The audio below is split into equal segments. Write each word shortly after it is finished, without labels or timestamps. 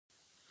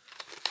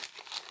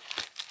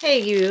Hey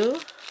you,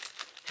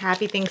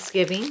 happy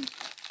Thanksgiving.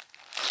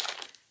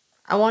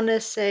 I want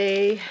to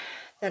say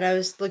that I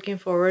was looking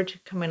forward to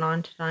coming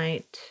on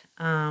tonight.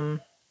 I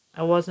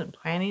wasn't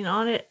planning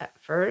on it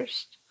at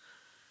first.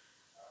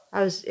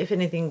 I was, if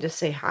anything, just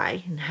say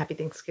hi and happy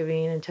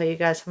Thanksgiving and tell you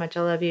guys how much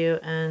I love you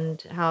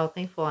and how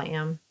thankful I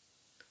am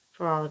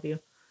for all of you.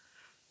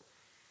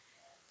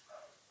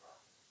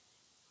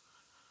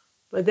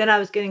 But then I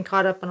was getting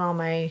caught up on all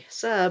my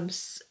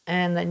subs,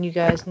 and then you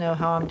guys know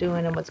how I'm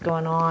doing and what's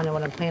going on and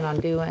what I'm planning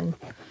on doing.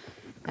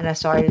 And I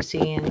started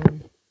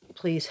seeing,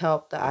 please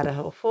help the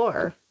Idaho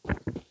 4.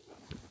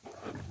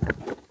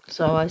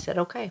 So I said,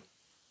 okay,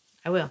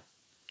 I will.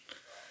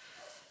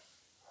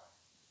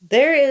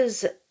 There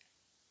is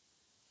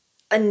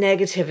a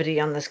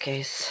negativity on this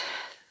case.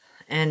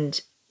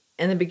 And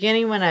in the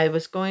beginning, when I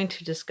was going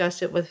to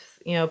discuss it with,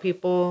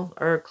 people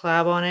or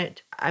collab on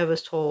it, I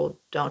was told,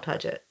 don't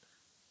touch it.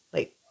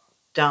 Like,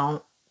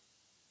 don't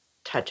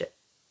touch it.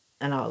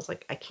 And I was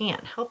like, I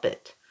can't help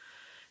it.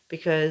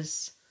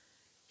 Because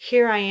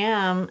here I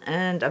am,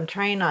 and I'm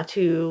trying not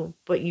to,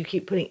 but you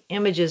keep putting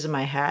images in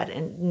my head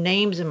and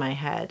names in my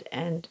head.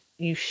 And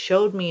you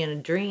showed me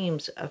in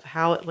dreams of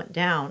how it went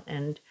down.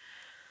 And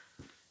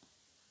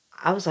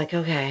I was like,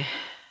 okay,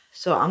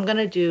 so I'm going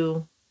to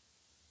do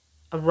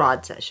a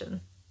rod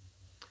session.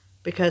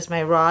 Because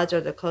my rods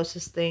are the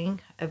closest thing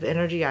of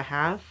energy I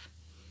have.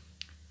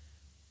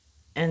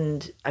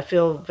 And I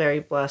feel very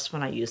blessed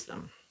when I use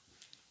them.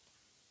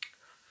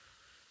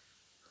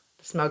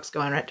 The smoke's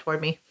going right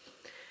toward me.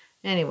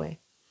 Anyway,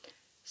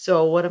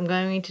 so what I'm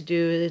going to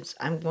do is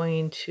I'm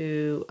going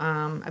to,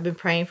 I've been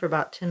praying for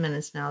about 10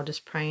 minutes now,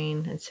 just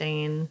praying and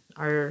saying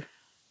our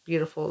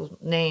beautiful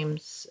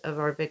names of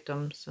our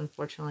victims.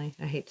 Unfortunately,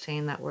 I hate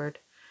saying that word.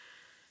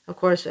 Of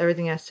course,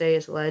 everything I say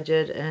is alleged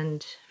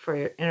and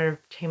for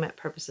entertainment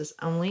purposes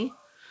only.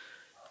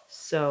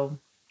 So,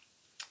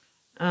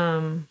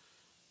 oh,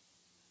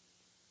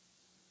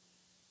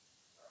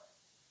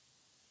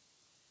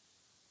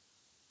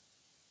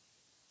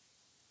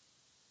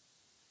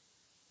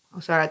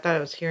 sorry, I thought I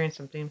was hearing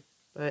something.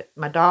 But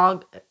my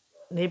dog,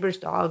 neighbor's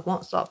dog,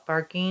 won't stop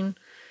barking.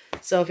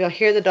 So if y'all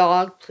hear the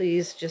dog,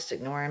 please just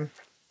ignore him.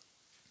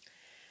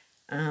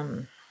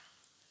 I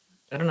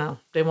don't know.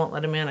 They won't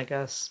let him in, I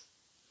guess.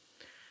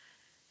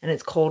 And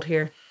it's cold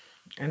here.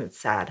 And it's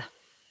sad.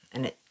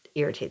 And it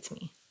irritates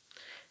me.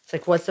 It's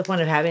like, what's the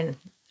point of having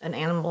an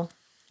animal,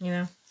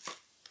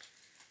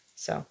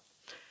 So,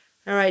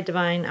 all right,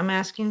 Divine. I'm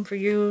asking for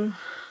you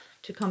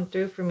to come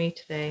through for me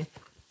today.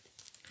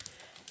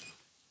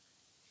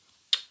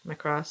 My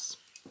cross.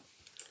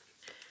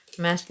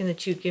 I'm asking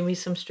that you give me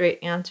some straight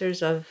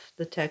answers of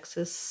the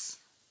Texas.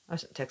 I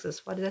said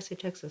Texas. Why did I say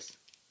Texas?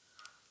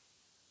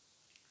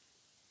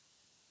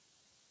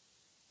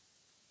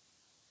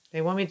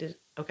 They want me to.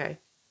 Okay.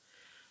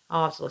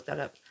 I'll have to look that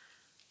up.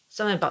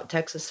 Something about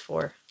Texas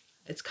 4.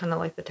 It's kind of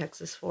like the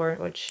Texas 4,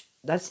 which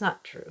that's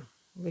not true.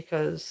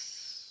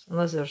 Because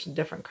unless there's a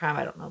different crime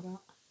I don't know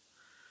about.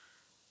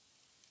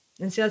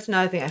 And see, that's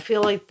another thing. I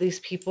feel like these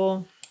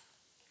people,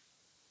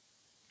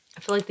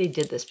 I feel like they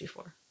did this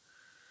before.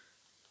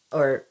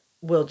 Or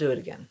will do it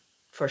again.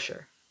 For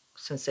sure.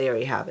 Since they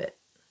already have it.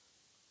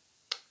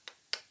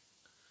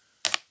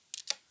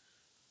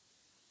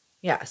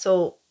 Yeah,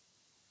 so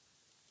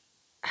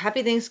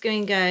happy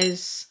Thanksgiving,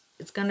 guys.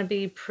 It's going to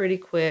be pretty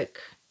quick.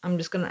 I'm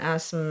just going to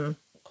ask some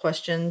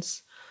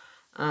questions.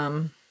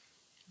 Amen.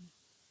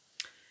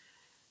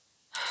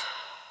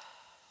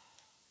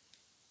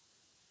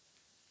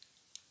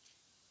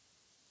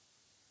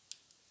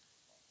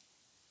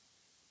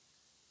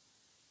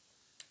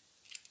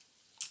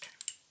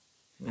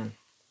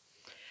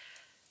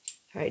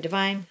 All right,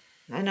 Divine.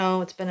 I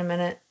know it's been a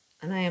minute,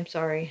 and I am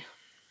sorry.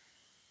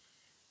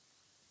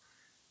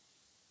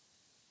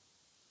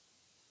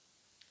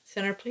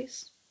 Center,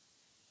 please.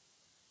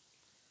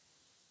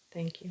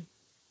 Thank you.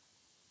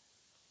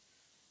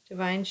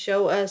 Divine,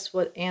 show us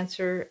what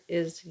answer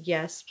is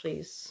yes,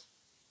 please.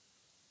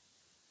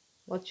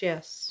 What's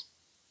yes?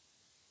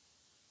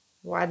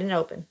 Wide and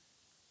open.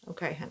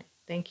 Okay, honey.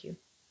 Thank you.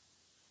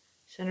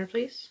 Center,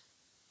 please.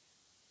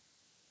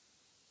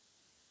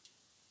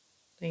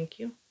 Thank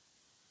you.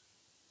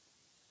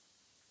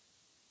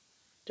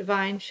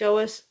 Divine, show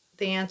us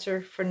the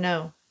answer for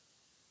no.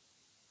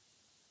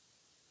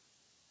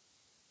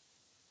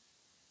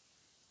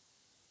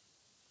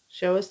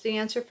 Show us the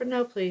answer for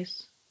no,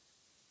 please.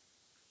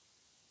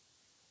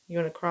 You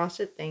want to cross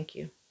it? Thank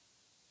you.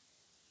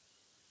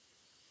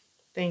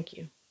 Thank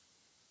you.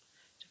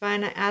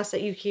 Divine, I ask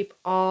that you keep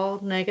all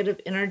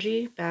negative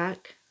energy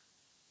back.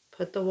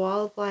 Put the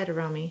wall of light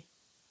around me.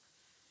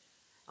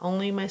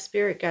 Only my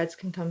spirit guides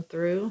can come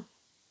through.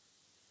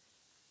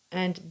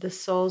 And the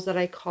souls that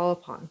I call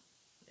upon,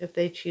 if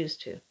they choose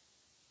to.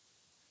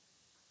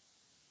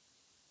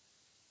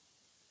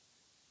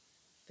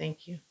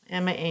 Thank you.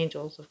 And my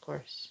angels, of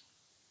course.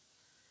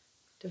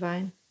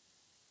 Divine,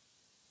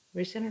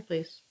 recenter,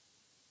 please.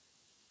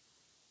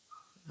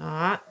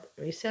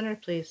 Recenter,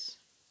 please.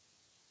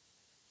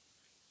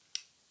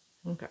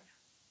 Okay.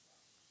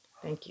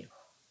 Thank you.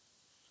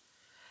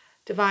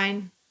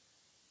 Divine,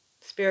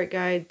 spirit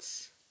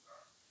guides,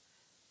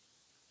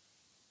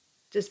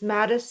 does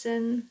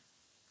Madison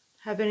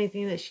have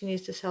anything that she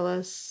needs to tell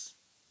us?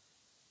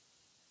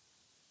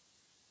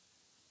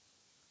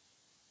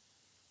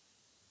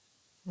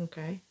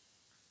 Okay.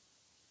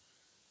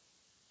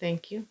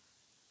 Thank you.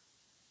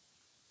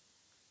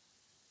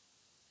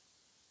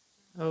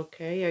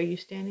 Okay, are you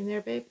standing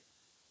there, babe?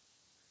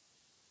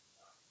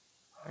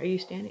 Are you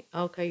standing?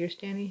 Okay, you're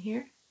standing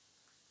here?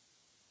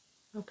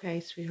 Okay,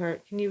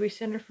 sweetheart. Can you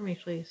recenter for me,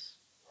 please?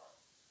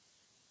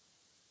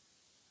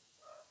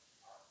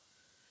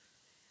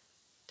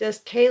 Does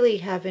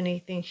Kaylee have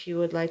anything she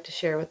would like to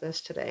share with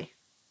us today?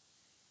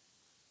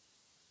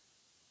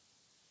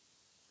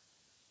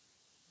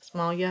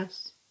 Small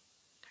yes?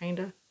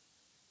 Kinda?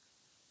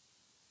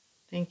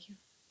 Thank you.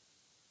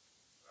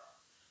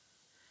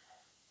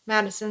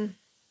 Madison,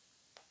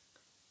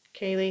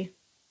 Kaylee,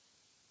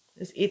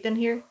 is Ethan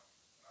here?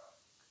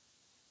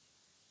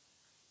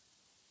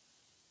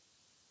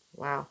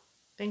 Wow.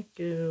 Thank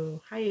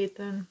you. Hi,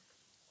 Ethan.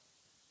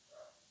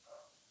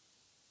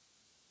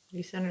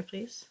 Recenter,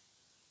 please.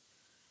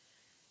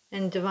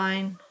 And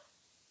Divine,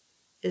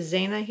 is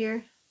Xana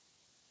here?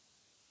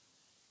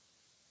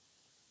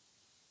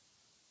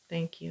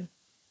 Thank you.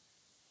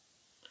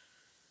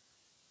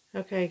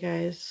 Okay,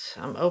 guys,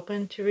 I'm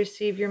open to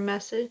receive your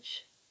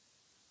message.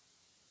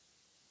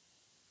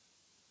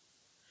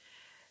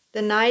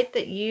 The night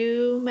that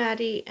you,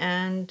 Maddie,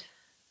 and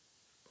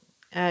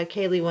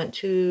Kaylee went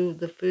to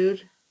the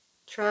food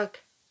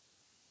truck,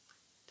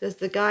 does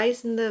the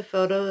guys in the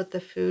photo at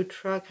the food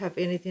truck have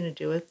anything to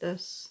do with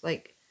this?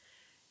 Like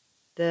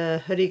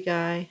the hoodie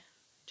guy,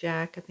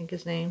 Jack, I think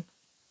his name.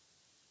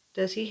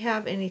 Does he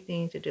have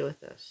anything to do with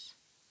this?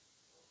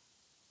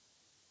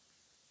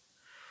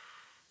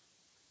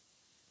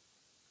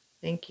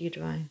 Thank you,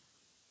 Divine.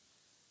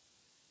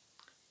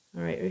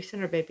 All right,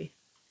 recenter, baby.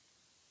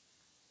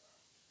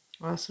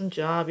 Awesome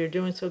job. You're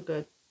doing so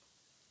good.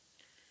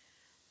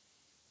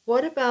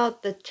 What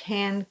about the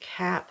tan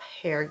cap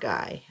hair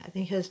guy? I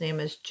think his name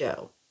is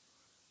Joe.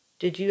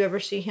 Did you ever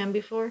see him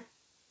before?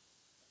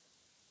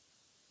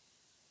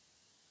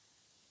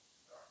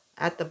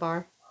 At the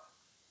bar?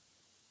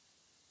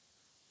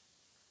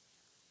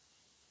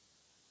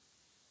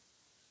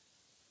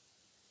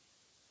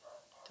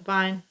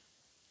 Divine,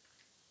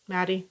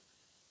 Maddie,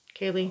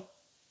 Kaylee,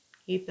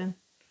 Ethan.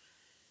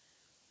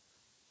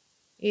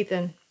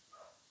 Ethan.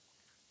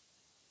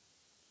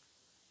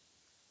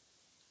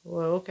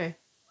 Whoa, okay.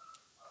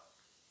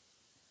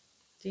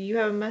 Do you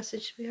have a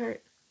message,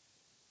 sweetheart?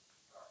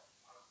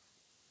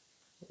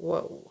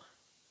 Whoa.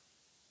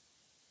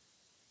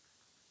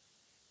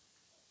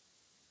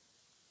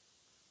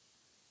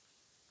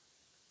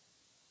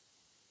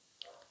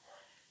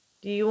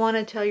 Do you want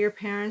to tell your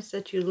parents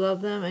that you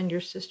love them and your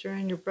sister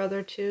and your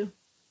brother too?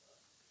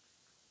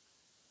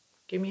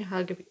 Give me a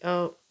hug.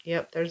 Oh,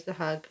 yep, there's the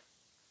hug.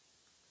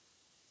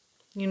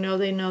 You know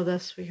they know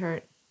this,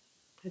 sweetheart.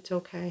 It's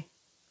okay.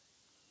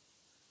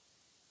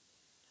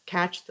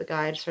 Catch the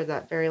guy. I just heard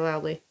that very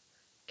loudly.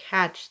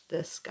 Catch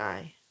this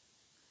guy.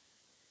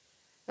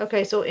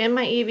 Okay, so in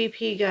my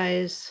EVP,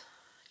 guys,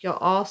 y'all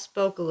all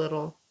spoke a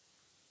little.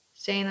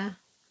 Xana,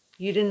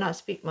 you did not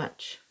speak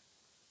much.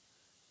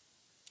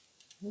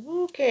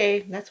 Okay,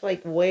 that's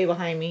like way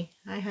behind me.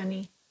 Hi,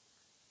 honey.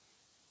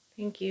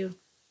 Thank you.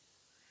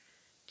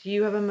 Do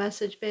you have a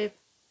message, babe?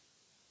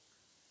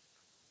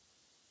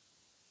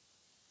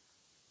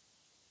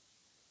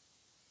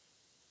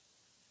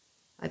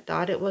 I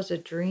thought it was a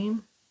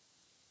dream.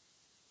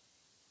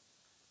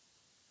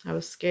 I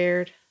was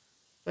scared,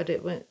 but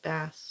it went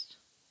fast.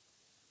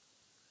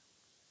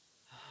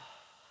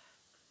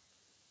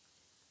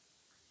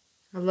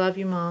 I love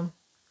you, Mom.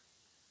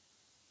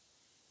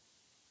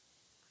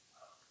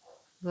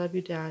 I love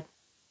you, Dad.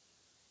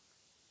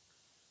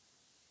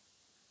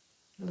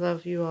 I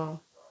love you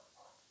all.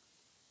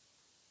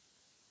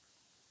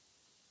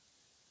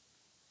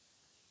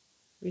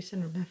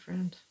 Recenter, my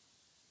friend.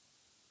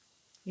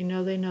 You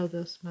know they know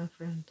this, my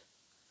friend.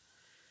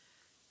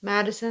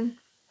 Madison,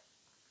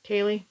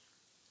 Kaylee.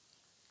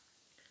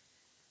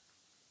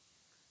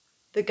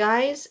 The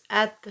guys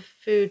at the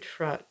food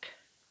truck,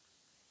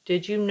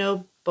 did you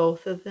know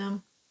both of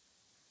them?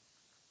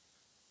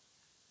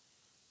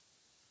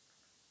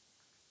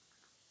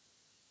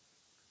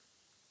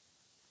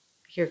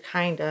 You're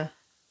kinda.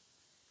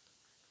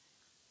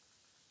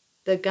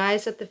 The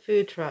guys at the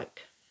food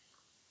truck,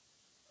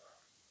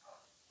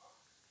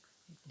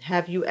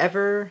 have you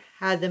ever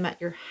had them at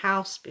your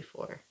house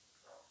before?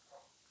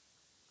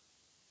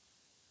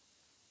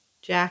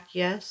 Jack,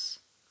 yes.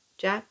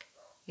 Jack,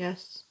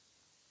 yes.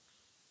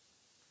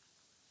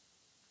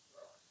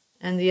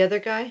 And the other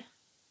guy?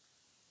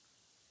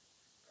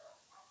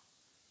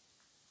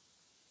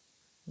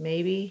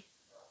 Maybe.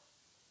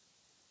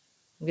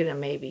 I'm getting a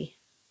maybe.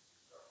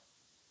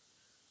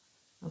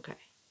 Okay.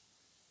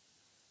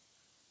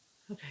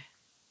 Okay.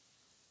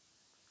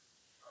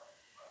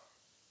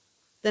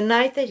 The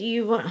night that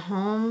you went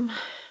home,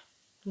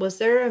 was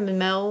there a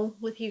Mel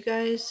with you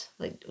guys?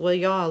 Like, were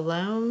y'all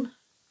alone?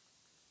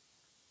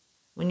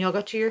 When y'all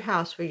got to your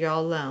house, were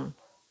y'all alone?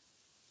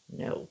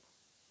 No.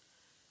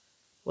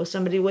 Was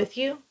somebody with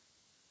you?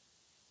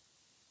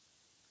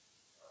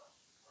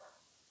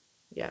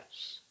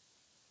 Yes.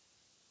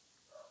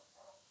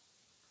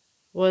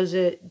 Was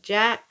it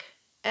Jack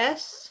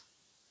S?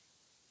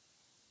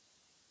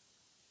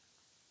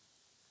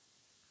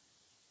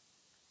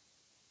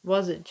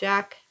 Was it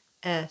Jack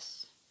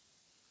S?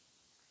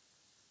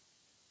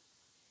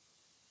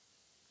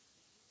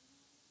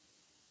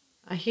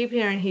 I keep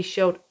hearing he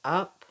showed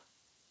up.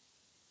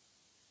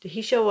 Did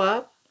he show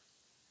up?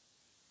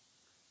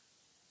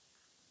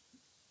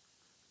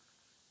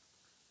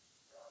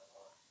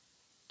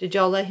 Did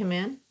y'all let him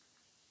in?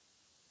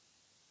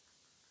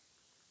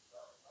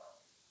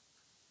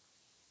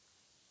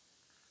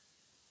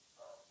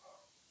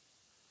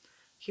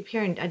 Keep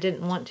hearing I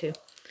didn't want to.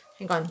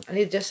 Hang on. I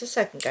need just a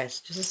second, guys.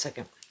 Just a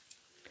second.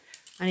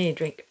 I need a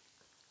drink.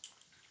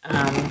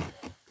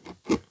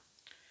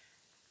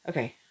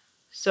 Okay.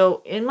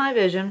 So in my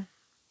vision,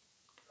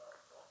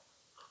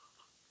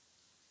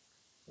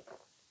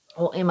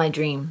 well, in my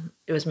dream,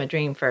 it was my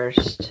dream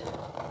first.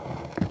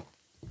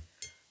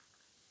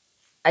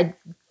 I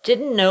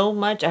didn't know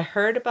much. I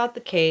heard about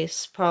the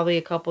case probably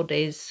a couple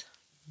days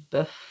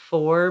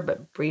before,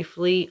 but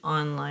briefly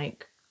on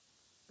like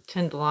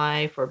 10 to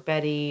Life or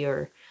Betty,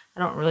 or I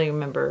don't really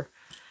remember.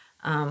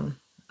 I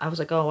was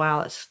like, oh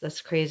wow,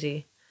 that's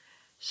crazy.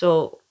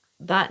 So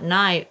that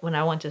night when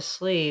I went to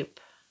sleep,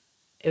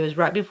 it was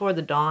right before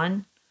the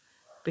dawn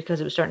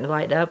because it was starting to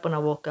light up when I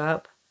woke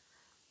up.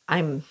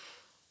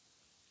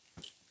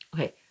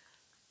 Okay.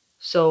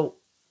 So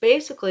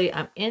basically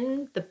I'm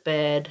in the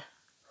bed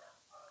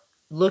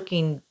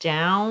looking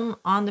down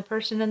on the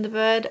person in the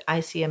bed. I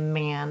see a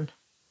man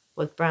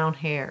with brown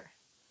hair.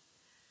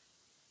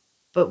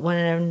 But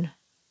when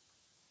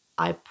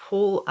I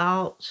pull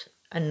out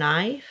a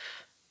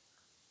knife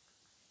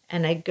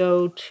and I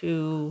go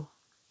to,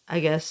 I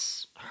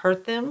guess,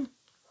 hurt them,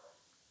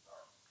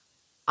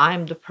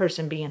 I'm the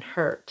person being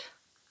hurt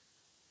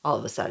all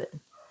of a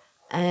sudden.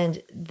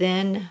 And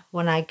then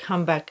when I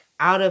come back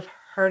out of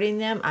hurting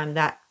them, I'm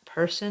that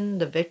person,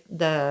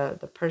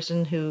 the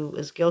person who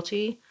is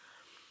guilty.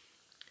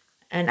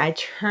 And I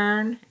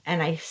turn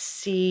and I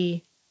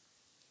see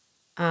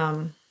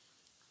Xana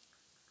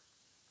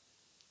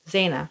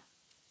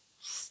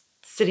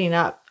sitting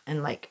up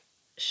in like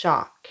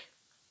shock.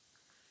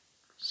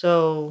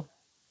 So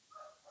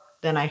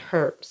then I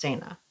hurt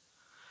Xana.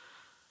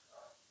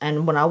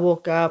 And when I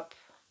woke up,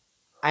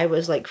 I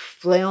was like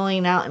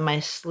flailing out in my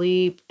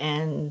sleep,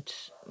 and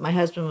my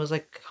husband was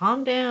like,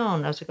 calm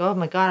down. I was like, oh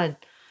my God,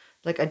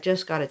 I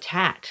just got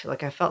attacked.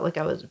 Like I felt like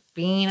I was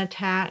being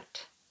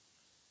attacked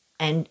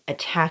and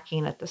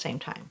attacking at the same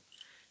time.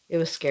 It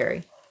was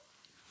scary.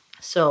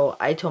 So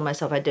I told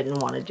myself I didn't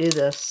want to do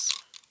this,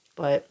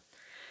 but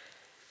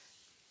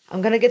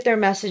I'm going to get their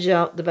message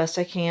out the best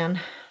I can.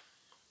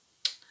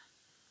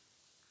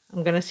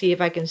 I'm going to see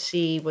if I can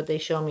see what they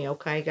show me.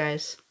 Okay,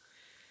 guys?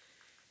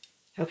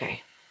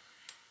 Okay.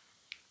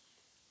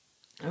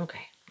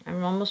 Okay.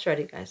 I'm almost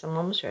ready, guys. I'm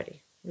almost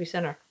ready.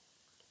 Recenter.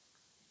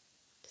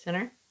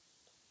 Center.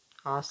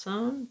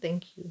 Awesome.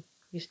 Thank you.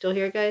 You still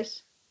here,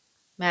 guys?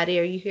 Maddie,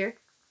 are you here?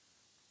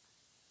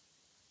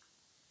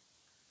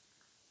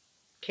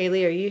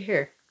 Kaylee, are you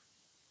here?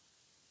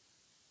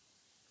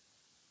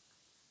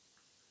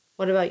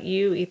 What about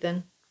you,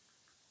 Ethan?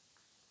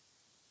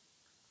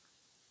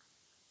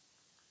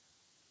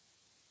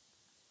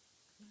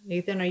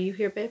 Ethan, are you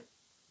here, babe?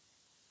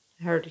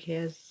 I heard he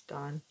has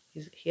gone.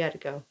 He had to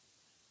go.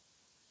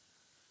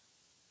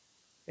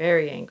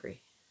 Very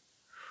angry.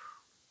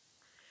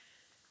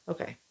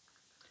 Okay.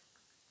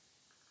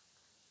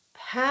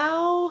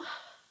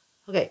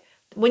 Okay,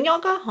 when y'all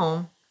got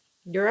home,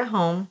 you're at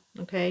home,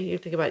 okay? You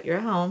think about it, you're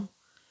at home.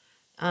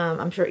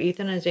 I'm sure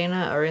Ethan and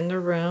Xana are in their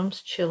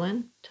rooms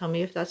chilling. Tell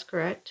me if that's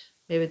correct.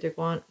 Maybe they're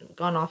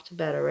gone off to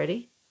bed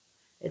already.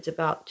 It's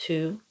about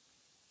 2.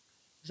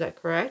 Is that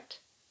correct?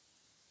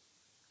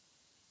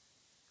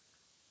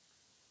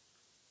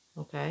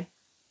 Okay.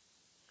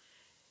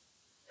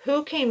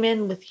 Who came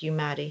in with you,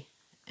 Maddie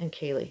and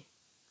Kaylee?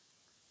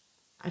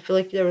 I feel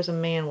like there was a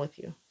man with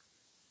you.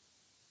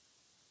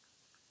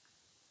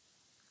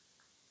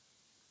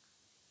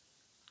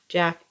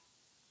 Jack.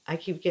 I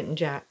keep getting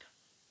Jack.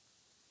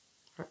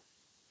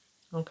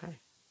 Okay.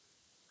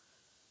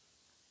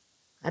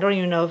 I don't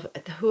even know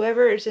if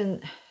whoever is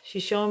in,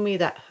 she's showing me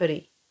that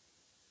hoodie.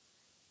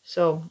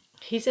 So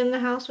he's in the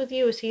house with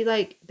you. Is he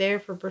like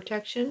there for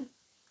protection?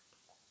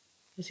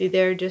 Is he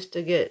there just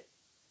to get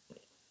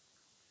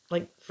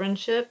like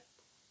friendship?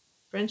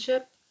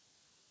 Friendship?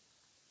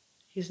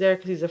 He's there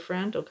because he's a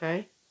friend?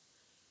 Okay.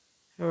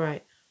 All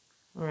right.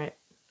 All right.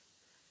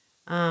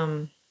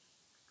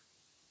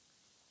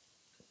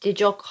 Did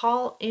y'all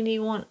call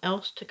anyone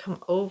else to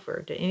come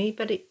over? Did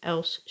anybody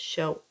else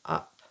show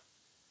up?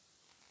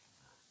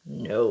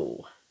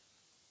 No.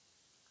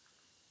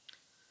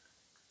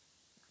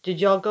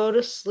 Did y'all go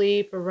to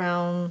sleep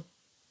around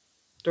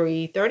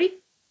 3:30?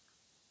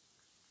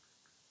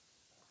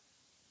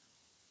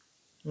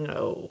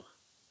 No.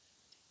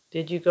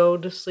 Did you go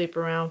to sleep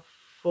around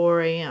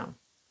 4 a.m.?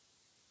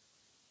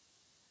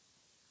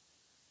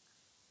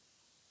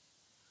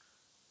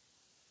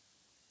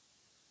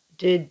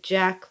 Did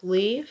Jack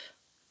leave?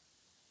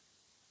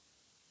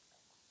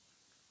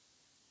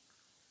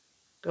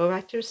 Go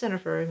back to the center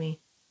for me.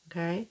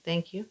 Okay,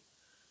 thank you.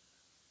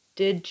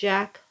 Did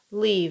Jack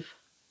leave?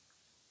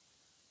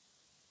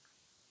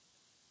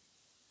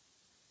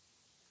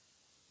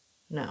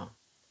 No.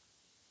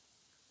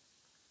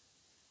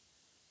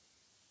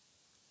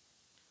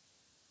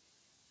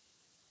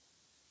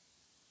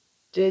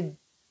 Did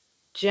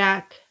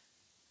Jack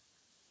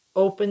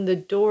open the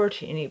door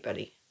to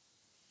anybody?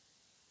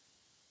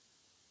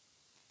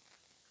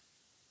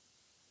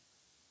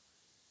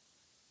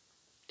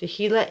 Did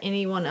he let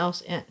anyone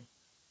else in?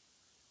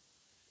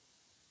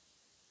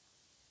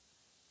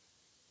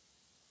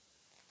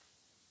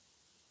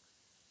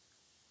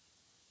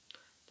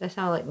 That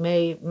sounded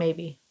like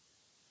maybe.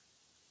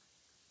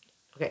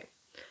 Okay,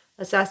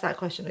 let's ask that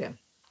question again.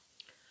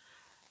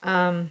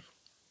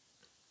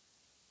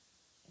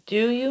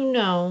 Do you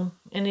know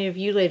any of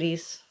you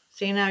ladies?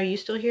 Xana, are you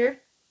still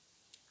here?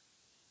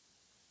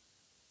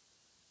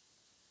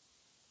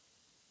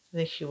 I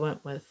think she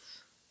went with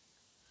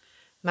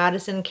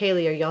Madison and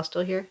Kaylee. Are y'all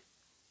still here?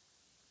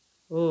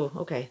 Ooh,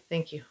 okay,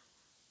 thank you.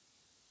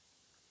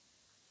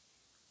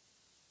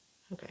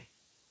 Okay.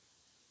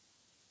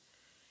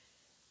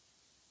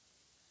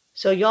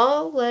 So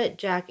y'all let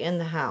Jack in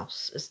the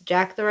house. Is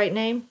Jack the right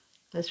name?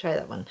 Let's try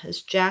that one.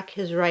 Is Jack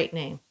his right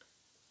name?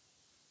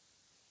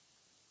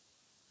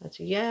 That's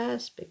a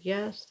yes, big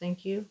yes,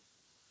 thank you.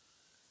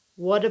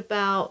 What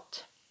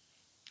about,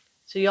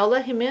 so y'all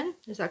let him in?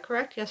 Is that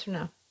correct? Yes or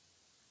no?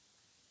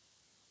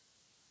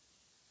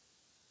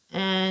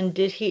 And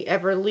did he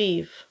ever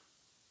leave?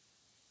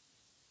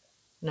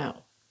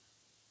 No.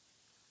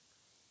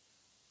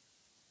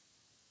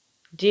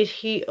 Did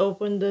he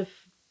open the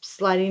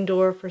sliding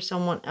door for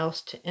someone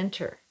else to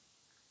enter?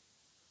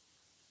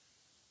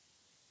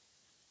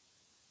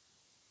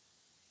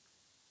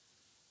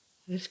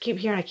 I just keep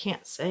hearing I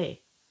can't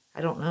say. I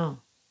don't know.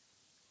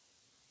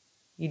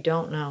 You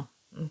don't know.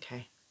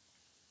 Okay.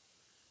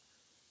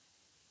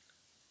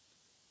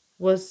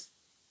 Was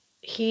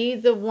he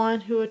the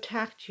one who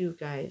attacked you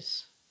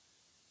guys?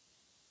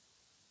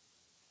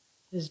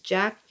 Is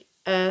Jack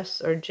S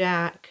or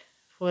Jack,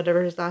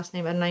 whatever his last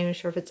name, I'm not even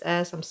sure if it's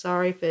S. I'm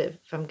sorry if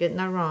I'm getting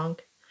that wrong.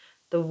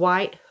 The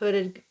white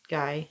hood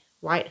guy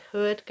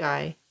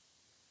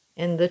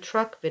in the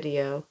truck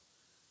video,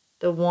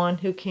 the one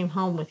who came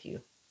home with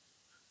you.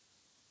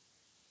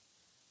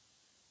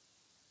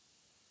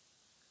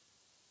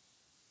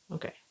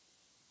 Okay.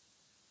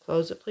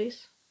 Close it,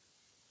 please.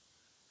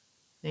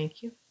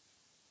 Thank you.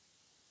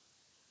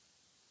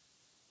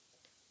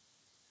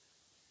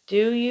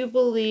 Do you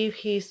believe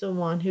he's the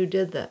one who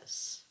did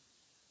this?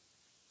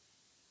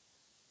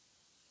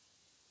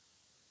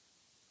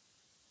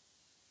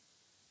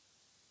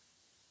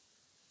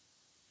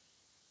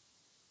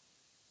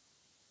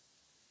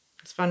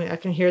 It's funny, I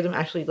can hear them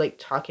actually like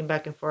talking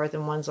back and forth,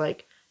 and one's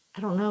like,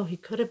 I don't know, he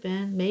could have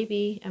been,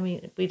 maybe. I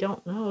mean, we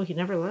don't know. He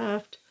never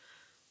left.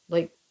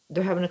 Like,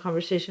 they're having a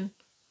conversation.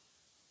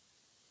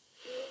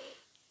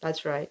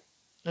 That's right.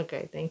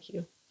 Okay, thank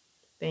you.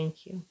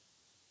 Thank you.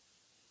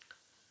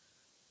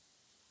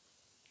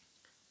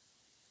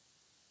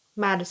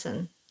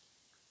 Madison,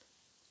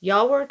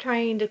 y'all were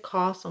trying to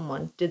call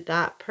someone. Did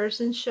that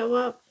person show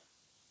up?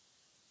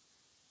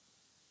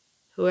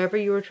 Whoever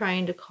you were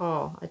trying to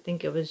call, I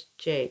think it was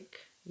Jake,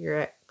 your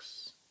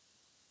ex.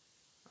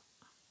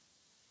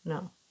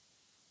 No.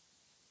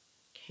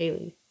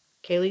 Kaylee.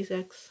 Kaylee's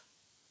ex?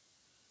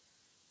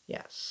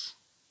 Yes.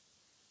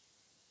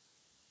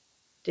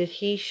 Did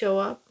he show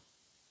up?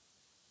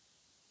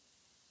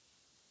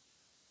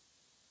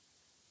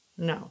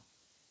 No.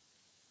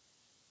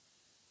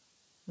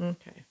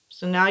 Okay.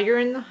 So now you're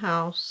in the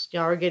house.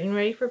 Y'all are getting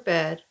ready for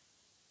bed.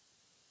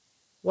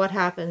 What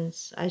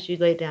happens as you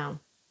lay down?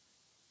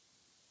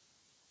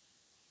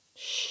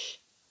 Shh.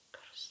 Go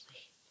to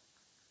sleep.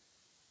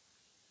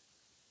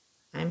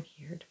 I'm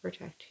here to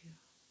protect you.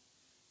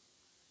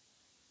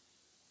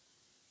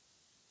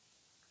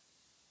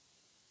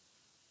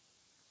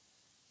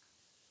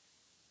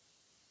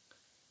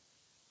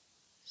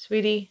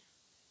 Sweetie,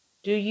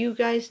 do you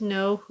guys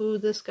know who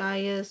this guy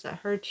is that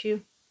hurt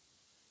you?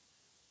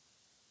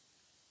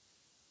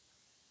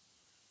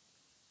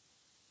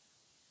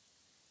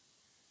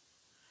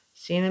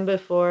 Seen him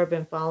before,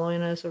 been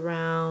following us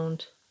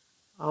around,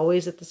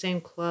 always at the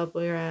same club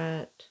we're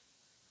at.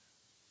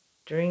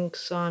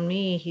 Drinks on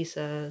me, he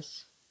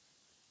says.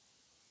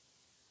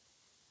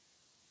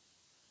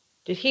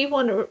 Did he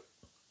want a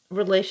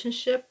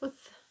relationship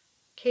with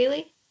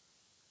Kaylee?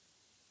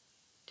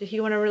 Did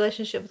he want a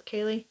relationship with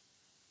Kaylee?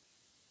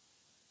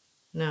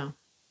 No.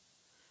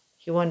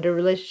 He wanted a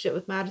relationship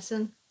with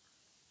Madison?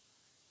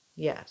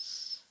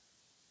 Yes.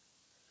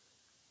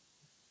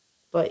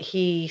 But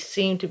he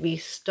seemed to be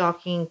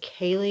stalking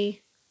Kaylee.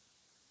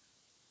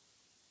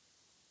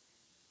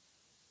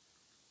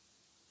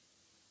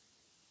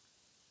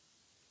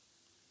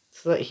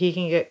 so that he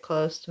can get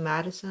close to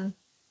Madison.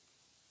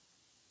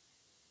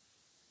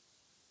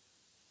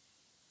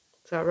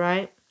 Is that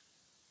right?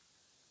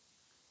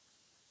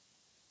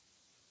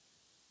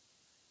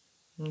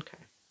 Okay.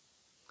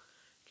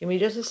 Give me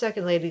just a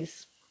second,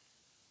 ladies.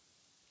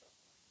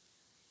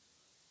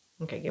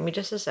 Okay, give me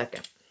just a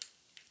second.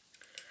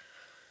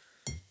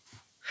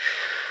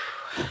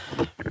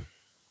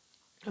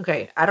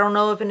 Okay, I don't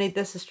know if any of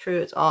this is true.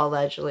 It's all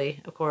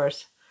allegedly, of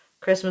course.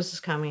 Christmas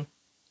is coming.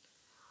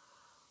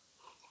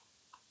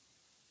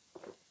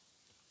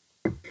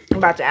 I'm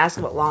about to ask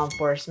about law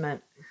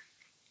enforcement.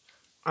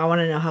 I want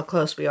to know how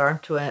close we are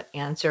to an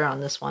answer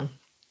on this one.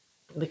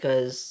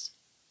 Because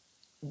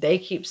they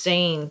keep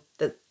saying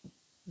that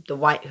the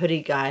white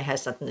hoodie guy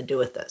has something to do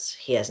with this.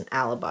 He has an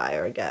alibi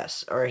or a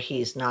guess. Or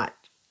he's not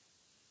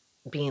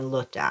being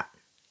looked at.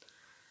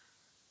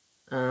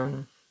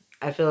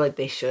 I feel like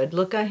they should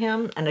look at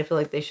him. And I feel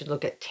like they should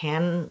look at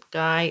Tan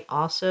guy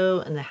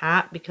also in the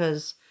hat.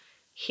 Because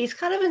he's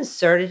kind of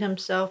inserted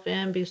himself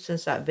in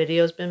since that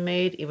video's been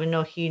made. Even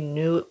though he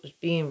knew it was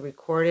being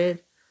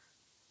recorded.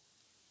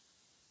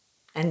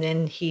 And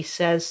then he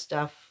says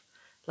stuff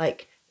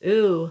like,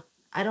 ooh,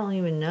 I don't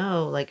even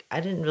know. Like, I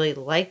didn't really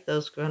like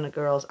those kind of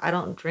girls. I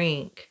don't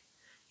drink.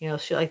 You know,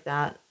 shit like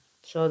that.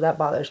 So that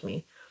bothers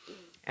me.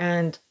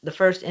 And the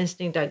first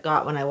instinct I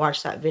got when I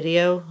watched that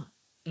video,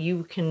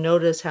 you can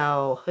notice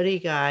how hoodie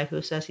guy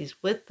who says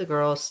he's with the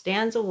girl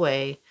stands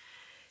away.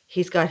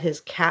 He's got his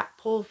cap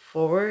pulled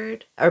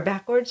forward or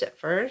backwards at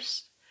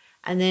first.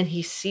 And then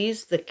he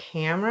sees the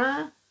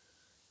camera.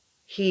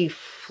 He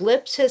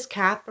flips his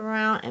cap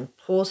around and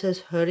pulls his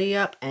hoodie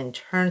up and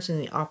turns in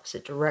the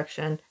opposite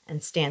direction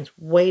and stands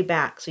way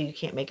back so you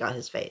can't make out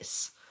his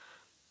face.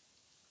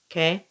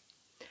 Okay?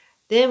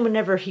 Then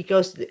whenever he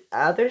goes to the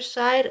other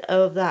side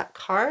of that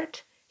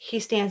cart, he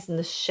stands in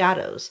the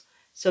shadows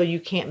so you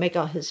can't make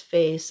out his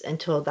face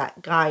until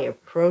that guy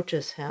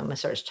approaches him and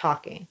starts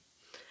talking.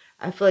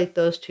 I feel like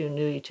those two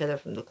knew each other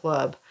from the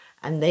club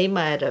and they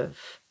might have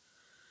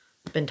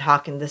been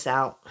talking this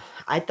out.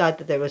 I thought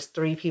that there was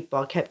 3 people.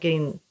 I kept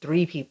getting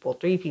 3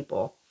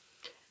 people.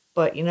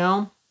 But, you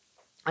know,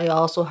 I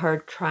also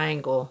heard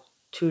triangle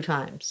 2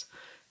 times.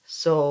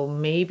 So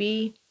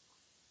maybe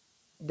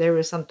there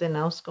was something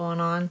else going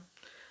on.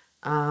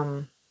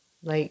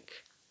 Like,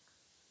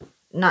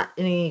 not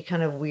any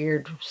kind of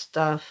weird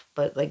stuff,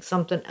 but like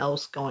something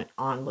else going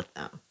on with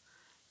them.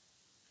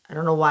 I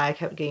don't know why I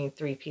kept getting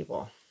 3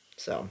 people.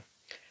 So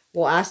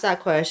we'll ask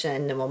that question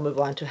and then we'll move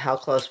on to how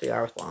close we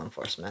are with law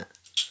enforcement.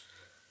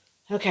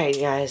 Okay,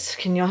 guys,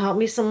 can y'all help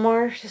me some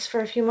more just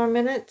for a few more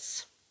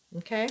minutes?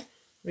 Okay,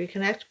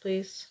 reconnect,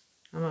 please.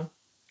 All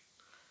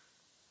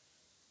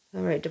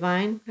right,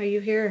 Divine, are you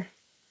here?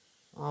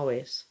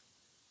 Always.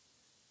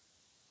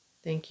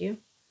 Thank you.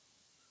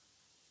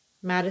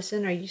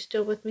 Madison, are you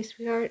still with me,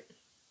 sweetheart?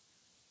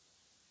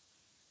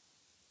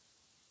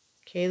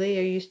 Kaylee,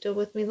 are you still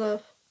with me,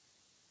 love?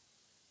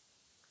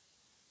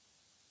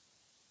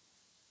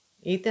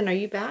 Ethan, are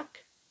you back?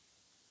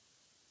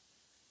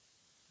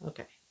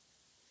 Okay.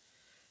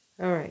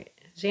 All right.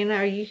 Xana,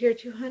 are you here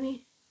too,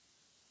 honey?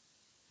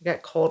 I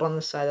got cold on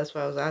the side. That's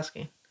why I was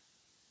asking.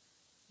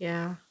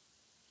 Yeah.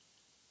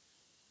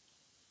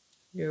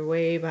 You're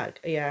way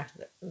back. Yeah.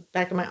 The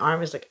back of my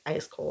arm is like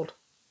ice cold.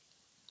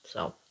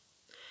 So.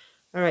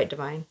 All right,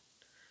 Divine.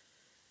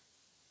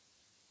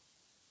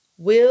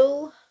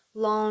 Will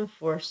law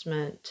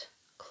enforcement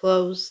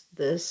close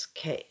this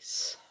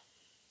case?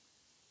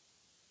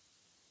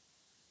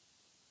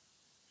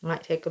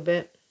 Might take a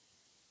bit.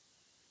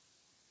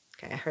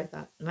 Okay, I heard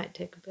that. Might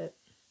take a bit.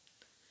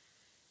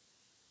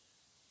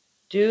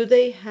 Do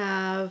they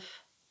have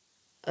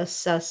a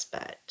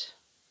suspect?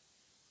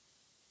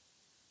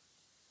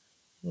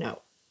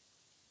 No.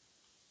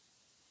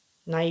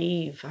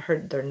 Naive. I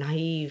heard they're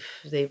naive.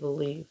 They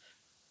believe.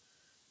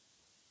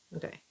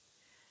 Okay.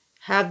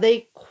 Have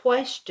they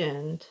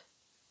questioned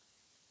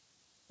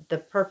the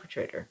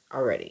perpetrator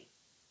already?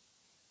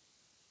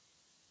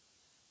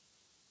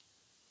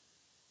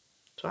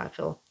 That's why I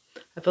feel.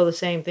 I feel the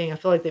same thing. I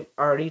feel like they've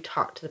already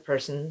talked to the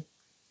person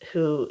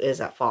who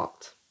is at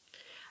fault.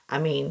 I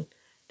mean,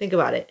 think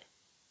about it.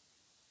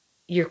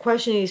 You're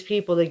questioning these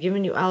people. They're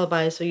giving you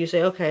alibis. So you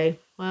say, okay,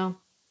 well,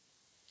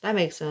 that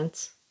makes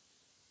sense.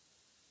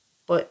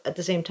 But at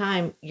the same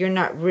time, you're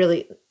not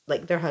really,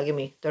 like, they're hugging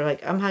me. They're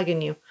like, I'm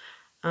hugging you.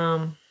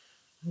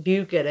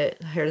 You get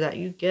it. I hear that.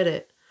 You get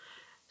it.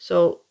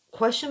 So,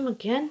 question them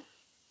again.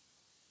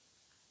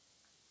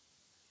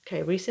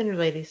 Okay, recenter,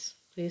 ladies,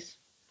 please.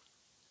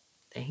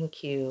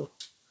 Thank you.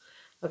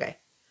 Okay.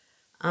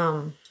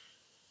 A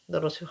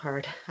little too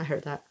hard. I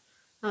heard that.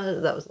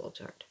 Oh, that was a little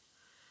too hard.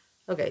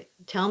 Okay,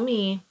 tell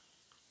me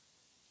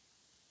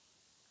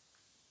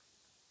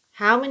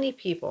how many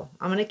people.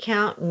 I'm going to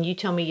count and you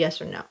tell me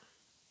yes or no.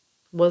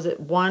 Was it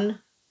one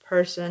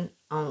person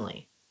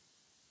only?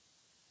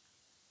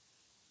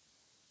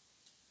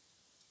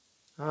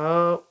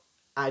 Oh,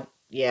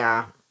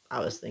 yeah, I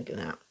was thinking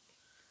that.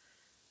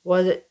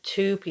 Was it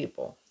 2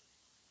 people?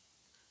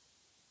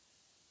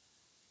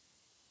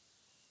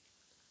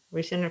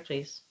 Recenter,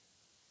 please.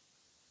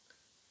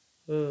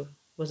 Ooh.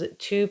 Was it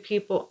 2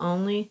 people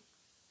only?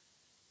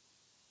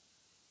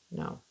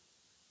 No.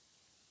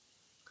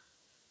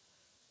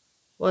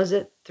 Was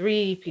it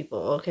 3 people?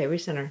 Okay,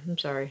 recenter. I'm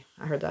sorry.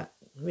 I heard that.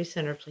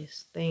 Recenter,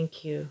 please.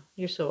 Thank you.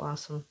 You're so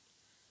awesome.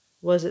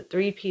 Was it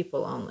 3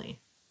 people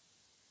only?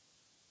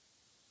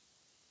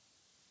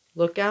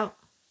 Lookout?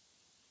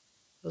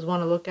 Was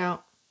one a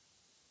lookout?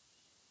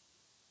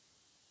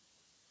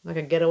 Like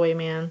a getaway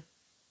man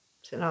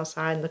sitting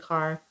outside in the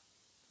car?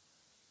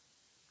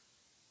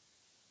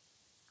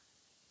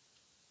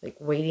 Like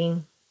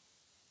waiting?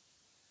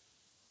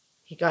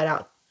 He got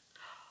out.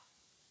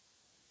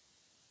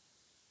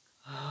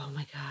 Oh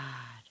my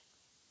God.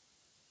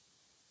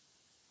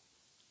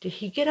 Did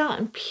he get out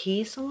and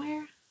pee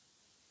somewhere?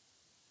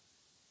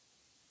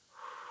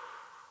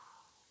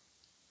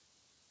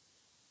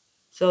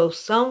 So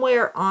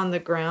somewhere on the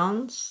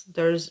grounds,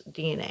 there's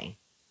DNA.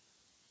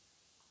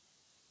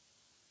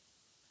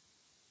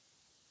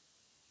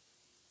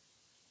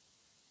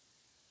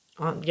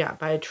 Yeah,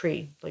 by a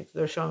tree. Like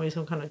they're showing me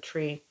some kind of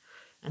tree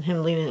and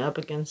him leaning up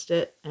against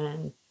it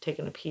and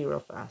taking a pee real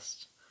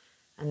fast.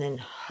 And then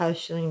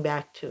hushing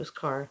back to his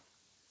car.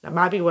 That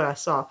might be what I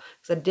saw.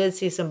 Because I did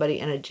see somebody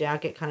in a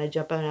jacket kind of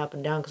jumping up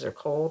and down because they're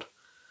cold.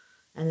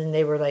 And then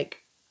they were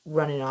like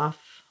running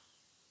off.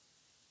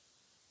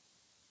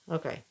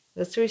 Okay.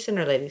 Let's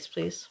recenter, ladies,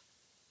 please.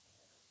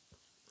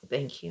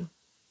 Thank you.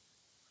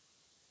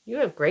 You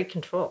have great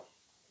control.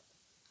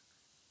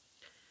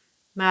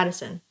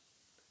 Madison,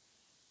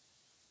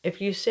 if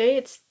you say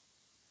it's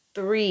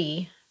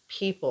 3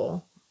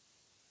 people,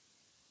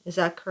 is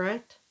that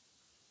correct?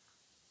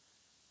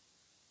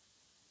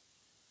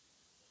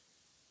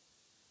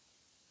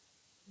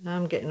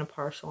 I'm getting a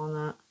partial on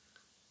that.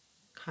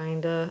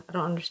 Kinda. I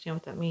don't understand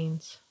what that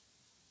means.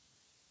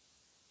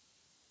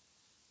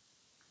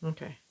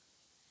 Okay.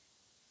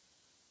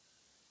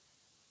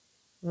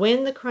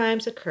 When the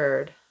crimes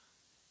occurred,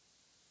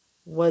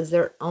 was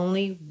there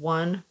only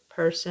one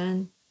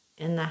person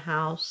in the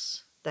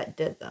house that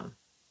did them?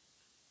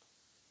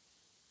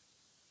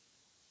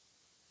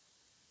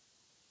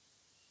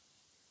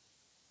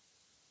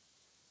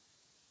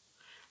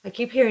 I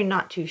keep hearing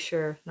not too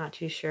sure, not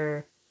too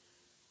sure.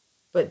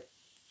 But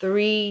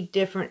 3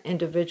 different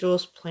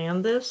individuals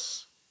planned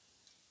this?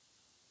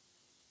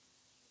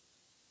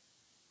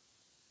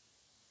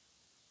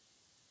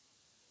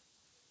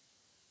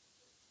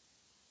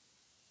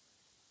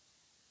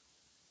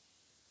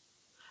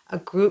 A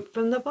group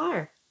from the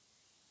bar.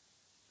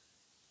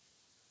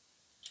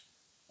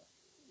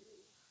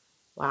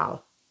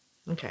 Wow.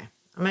 Okay.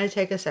 I'm going to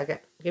take a second.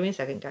 Give me a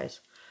second,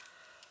 guys.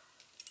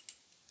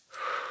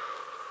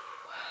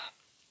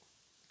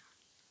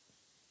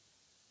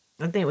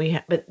 I think we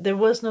have, but there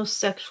was no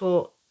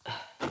sexual.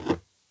 I'm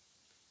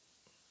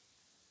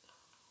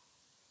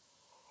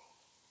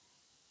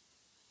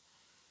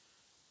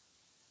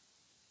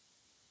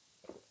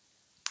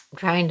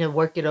trying to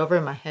work it over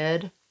in my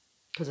head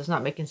because it's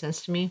not making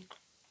sense to me.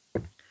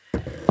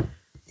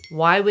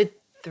 Why would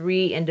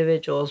 3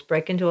 individuals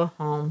break into a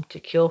home to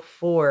kill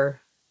 4,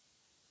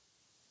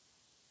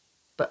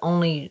 but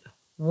only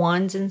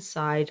one's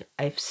inside?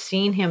 I've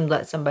seen him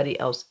let somebody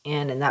else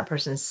in, and that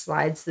person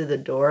slides through the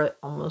door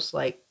almost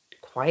like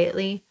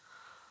quietly.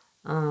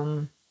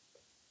 I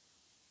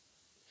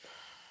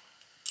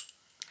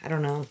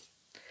don't know.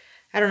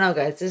 I don't know,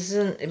 guys.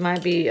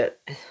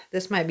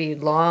 This might be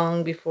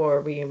long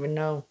before we even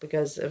know,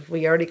 because if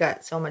we already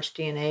got so much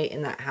DNA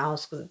in that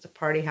house because it's a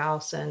party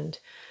house and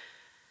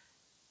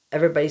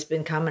everybody's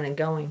been coming and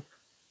going.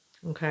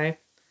 Okay.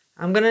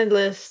 I'm going to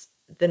list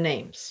the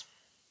names.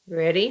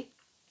 Ready?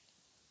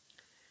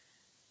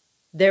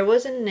 There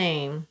was a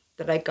name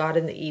that I got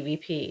in the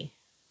EVP.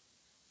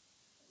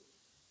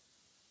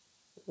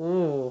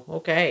 Ooh,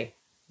 okay.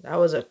 That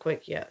was a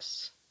quick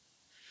yes.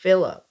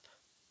 Philip.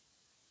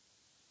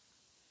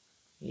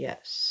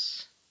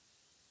 Yes.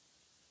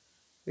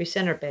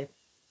 Recenter, babe.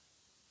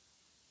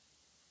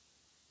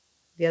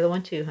 The other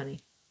one too, honey.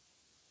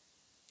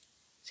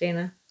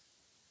 Xana.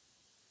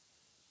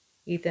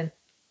 Ethan.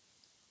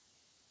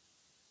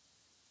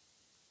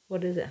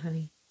 What is it,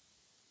 honey?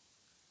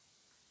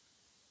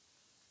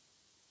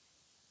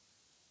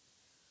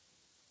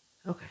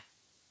 Okay.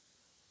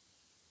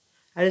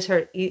 I just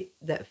heard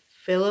that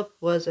Philip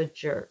was a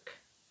jerk.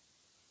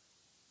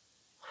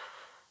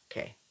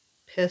 Okay.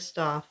 Pissed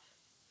off.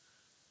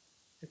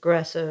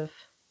 Aggressive.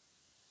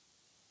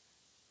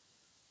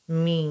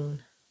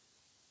 Mean.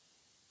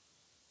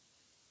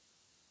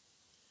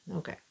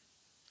 Okay.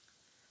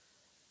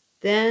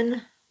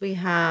 Then we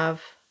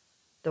have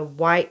the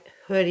white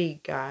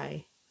hoodie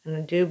guy, and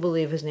I do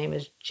believe his name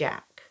is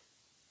Jack.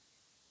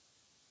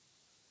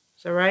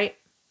 Is that right?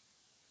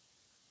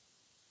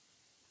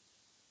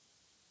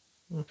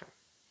 Okay.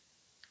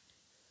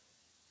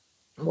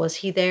 Was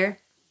he there?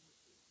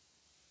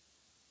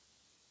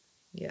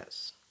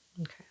 Yes.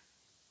 Okay.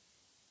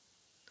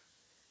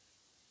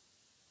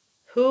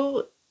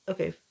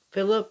 Okay,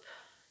 Philip,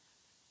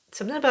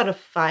 something about a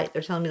fight.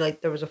 They're telling me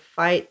like there was a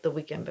fight the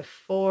weekend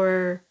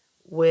before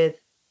with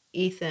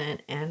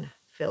Ethan and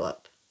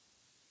Philip.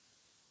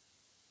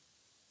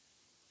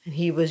 And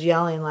he was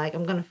yelling like,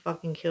 I'm gonna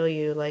fucking kill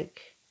you.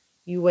 Like,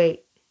 you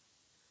wait.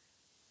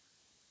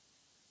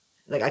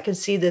 Like, I can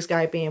see this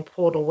guy being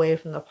pulled away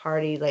from the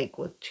party, like,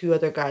 with 2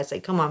 other guys.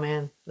 Like, come on,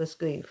 man. Let's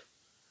leave.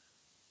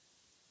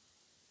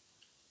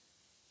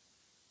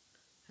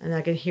 And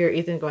I can hear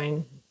Ethan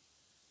going,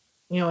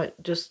 you know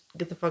what? Just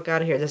get the fuck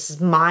out of here. This is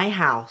my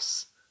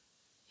house.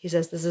 He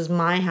says, this is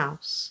my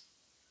house.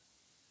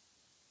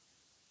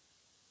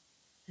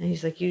 And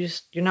he's like,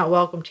 you're not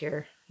welcomed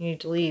here. You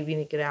need to leave. You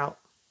need to get out.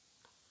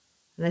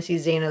 And I see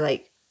Xana,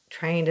 like,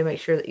 trying to make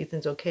sure that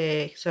Ethan's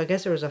okay. So I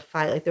guess there was a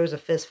fight. Like, there was a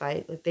fist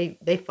fight. Like,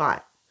 they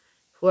fought.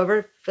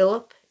 Whoever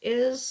Philip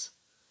is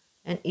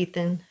and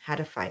Ethan had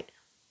a fight.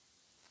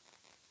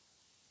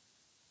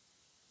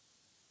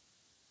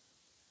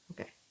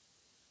 Okay.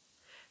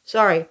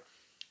 Sorry.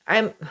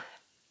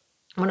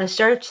 When I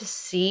start to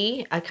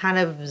see, I kind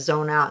of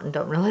zone out and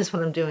don't realize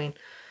what I'm doing.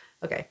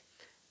 Okay.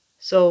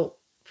 So,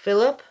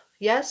 Philip,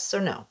 yes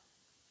or no?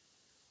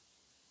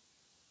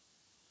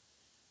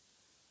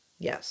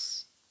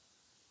 Yes.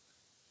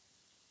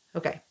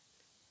 Okay.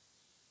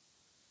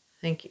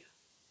 Thank you.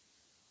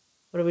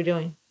 What are we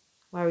doing?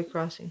 Why are we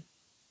crossing?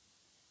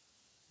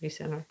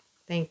 Recenter.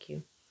 Thank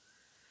you.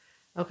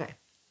 Okay.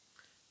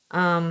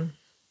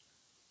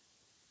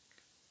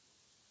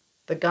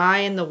 The guy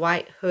in the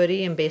white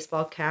hoodie and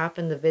baseball cap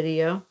in the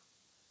video,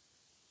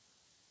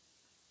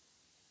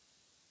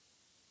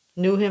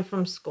 knew him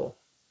from school.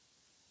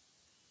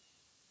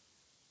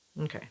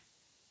 Okay.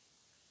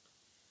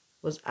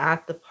 Was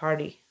at the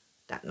party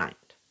that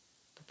night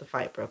that the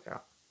fight broke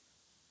out.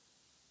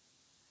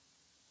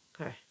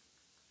 Okay.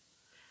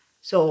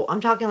 So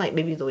I'm talking like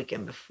maybe the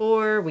weekend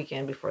before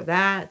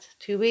that,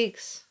 2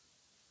 weeks,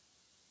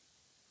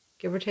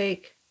 give or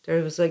take.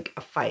 There was like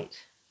a fight.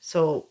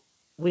 So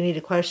we need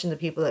to question the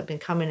people that have been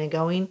coming and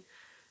going.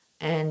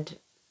 And,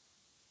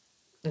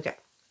 okay.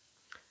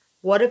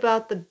 What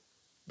about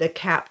the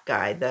cap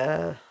guy,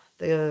 the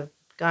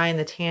guy in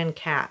the tan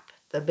cap,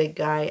 the big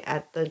guy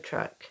at the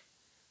truck?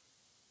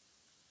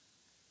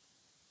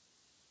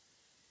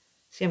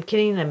 See, I'm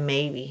getting a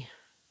maybe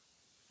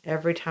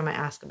every time I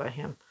ask about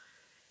him.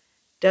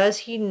 Does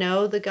he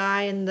know the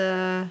guy in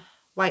the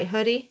white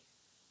hoodie?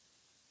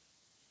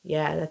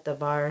 Yeah, at the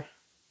bar.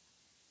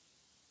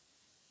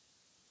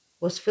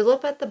 Was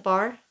Philip at the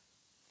bar?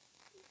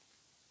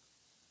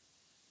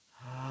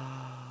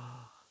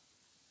 Oh.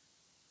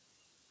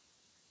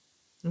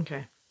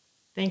 Okay.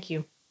 Thank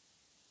you.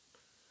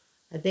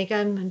 I think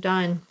I'm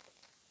done.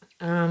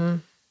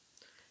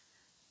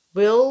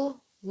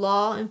 Will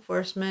law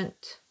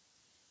enforcement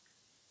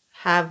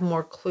have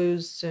more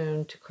clues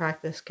soon to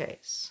crack this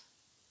case?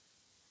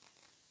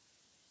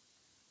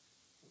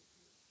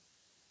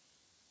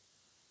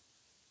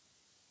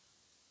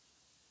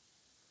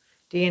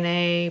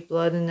 DNA,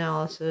 blood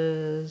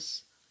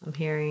analysis, I'm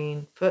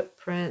hearing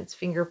footprints,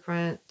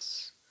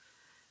 fingerprints.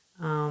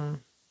 I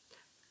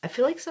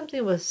feel like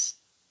something was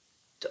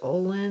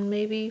stolen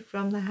maybe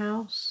from the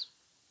house.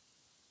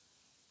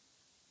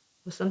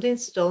 Was something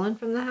stolen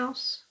from the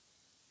house?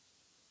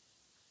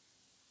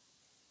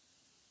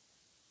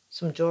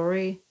 Some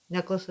jewelry,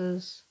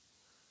 necklaces.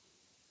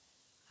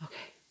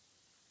 Okay.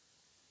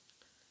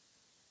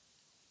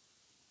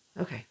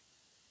 Okay.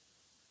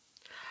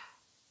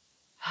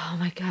 Oh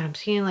my God, I'm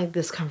seeing like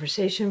this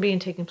conversation being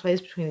taking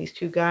place between these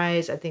 2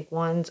 guys. I think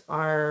one's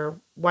our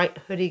white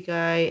hoodie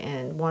guy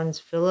and one's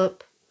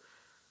Philip.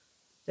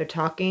 They're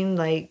talking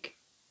like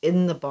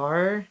in the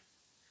bar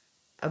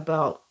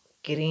about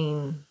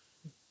getting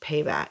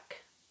payback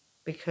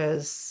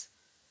because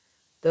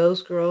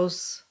those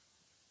girls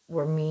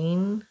were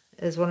mean,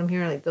 is what I'm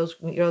hearing. Like, those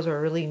girls are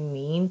really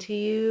mean to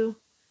you.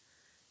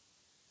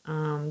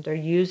 They're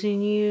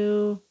using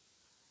you.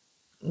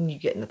 You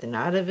get nothing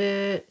out of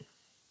it.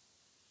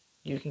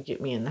 You can get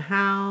me in the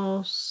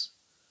house.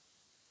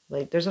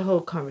 Like, there's a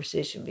whole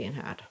conversation being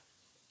had.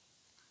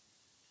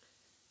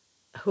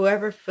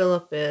 Whoever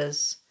Philip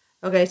is.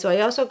 Okay, so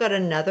I also got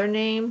another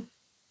name.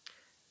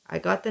 I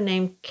got the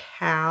name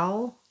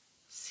Cal.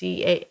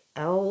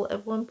 C-A-L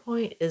at one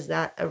point. Is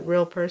that a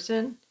real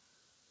person?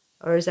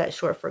 Or is that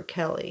short for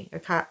Kelly? Or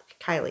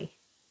Kaylee?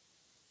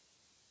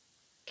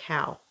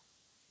 Cal.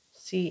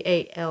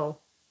 C-A-L.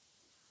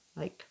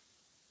 Like,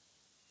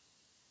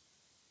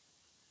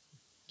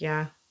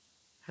 yeah.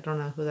 I don't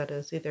know who that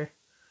is either.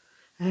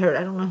 I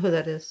don't know who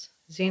that is.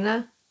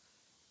 Xana?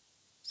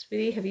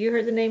 Sweetie, have you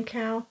heard the name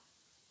Cal?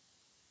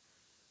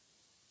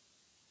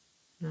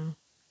 No.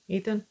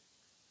 Ethan?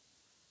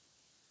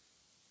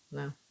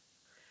 No.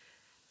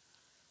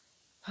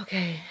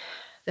 Okay.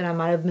 Then I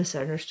might have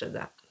misunderstood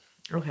that.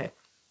 Okay.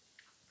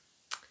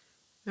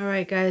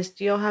 Alright, guys.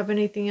 Do y'all have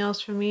anything else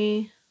for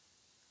me?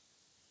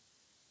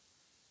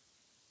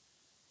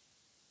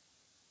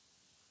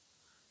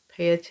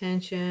 Pay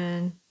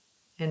attention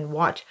and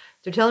watch.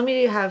 They're telling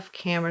me to have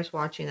cameras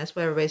watching. That's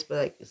what everybody's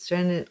like,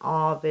 send it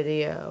all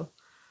video.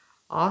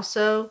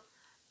 Also,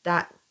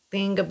 that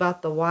thing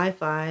about the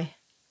Wi-Fi,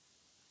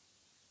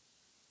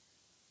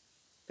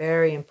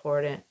 very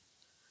important.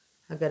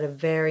 I got a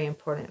very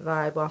important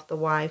vibe off the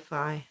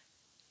Wi-Fi.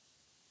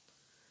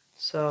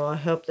 So I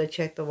hope they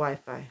check the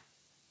Wi-Fi.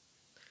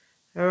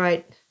 All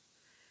right.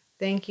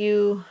 Thank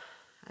you.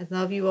 I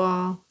love you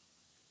all.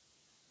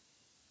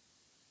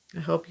 I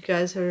hope you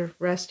guys are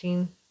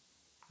resting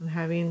and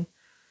having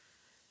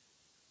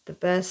the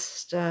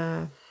best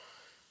time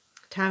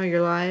of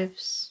your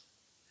lives.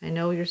 I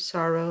know your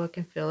sorrow. I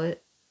can feel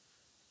it.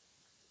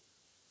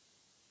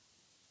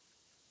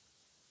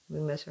 We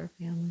miss our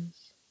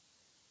families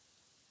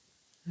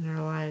and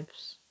our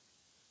lives.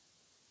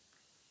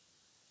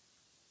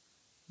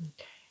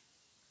 Okay.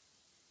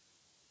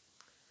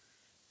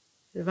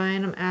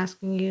 Divine, I'm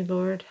asking you,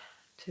 Lord,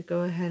 to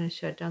go ahead and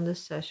shut down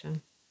this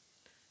session.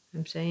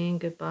 I'm saying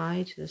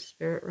goodbye to the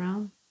spirit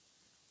realm,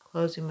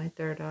 closing my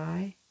third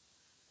eye,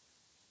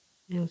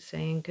 and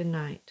saying good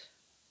night.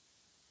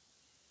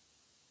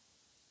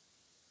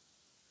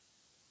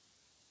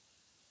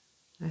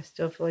 I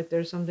still feel like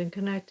there's something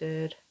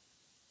connected.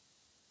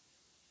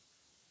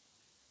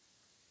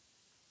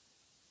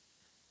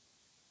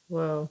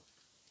 Whoa.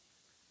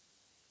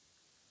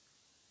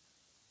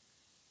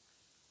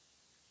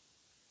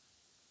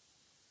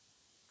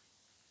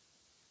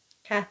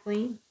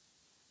 Kathleen?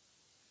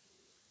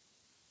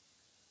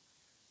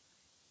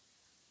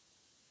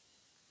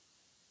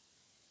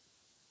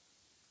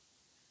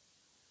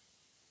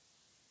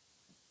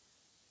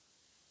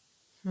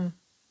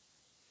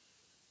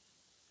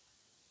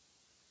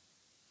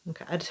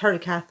 Okay, I just heard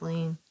of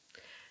Kathleen.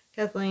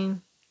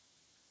 Kathleen?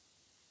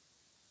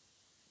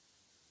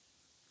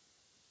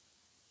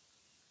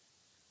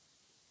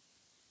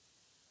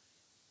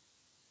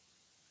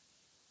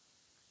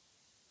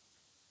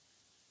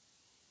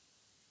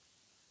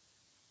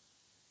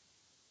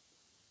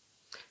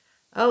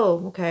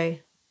 Oh,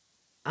 okay.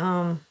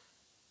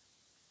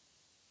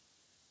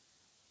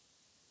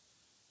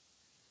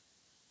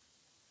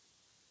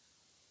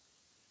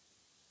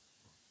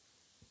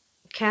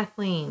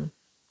 Kathleen,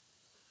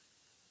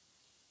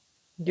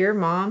 your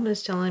mom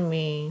is telling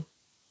me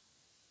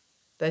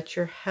that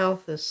your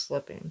health is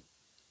slipping.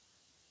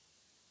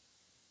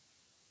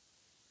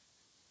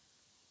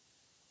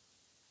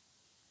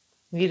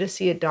 Need to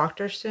see a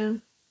doctor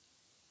soon?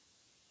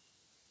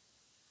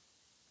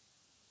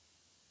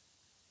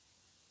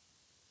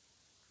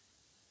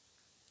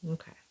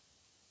 Okay.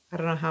 I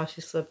don't know how she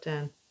slipped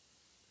in.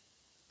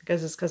 I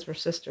guess it's because we're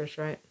sisters,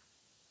 right?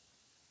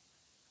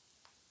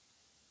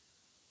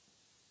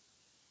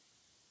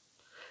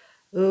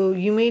 Ooh,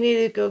 you may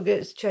need to go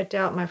get checked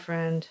out, my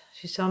friend.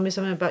 She's telling me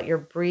something about your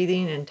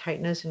breathing and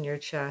tightness in your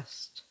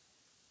chest.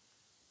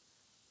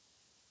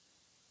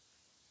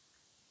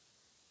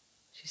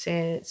 She's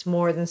saying it's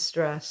more than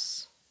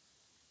stress.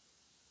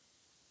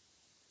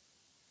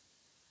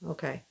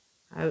 Okay.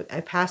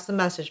 I passed the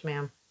message,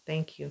 ma'am.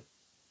 Thank you.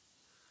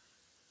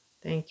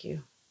 Thank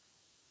you.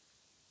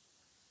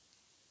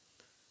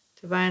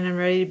 Divine, I'm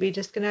ready to be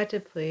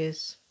disconnected,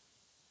 please.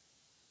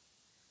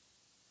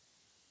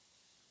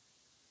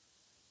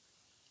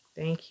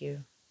 Thank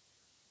you.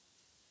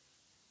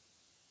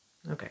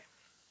 Okay.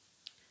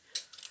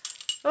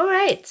 All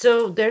right.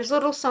 So there's a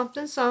little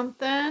something,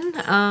 something.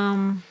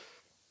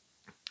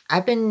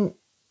 I've been...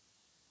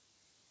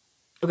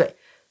 Okay.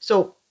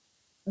 So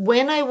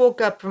when I woke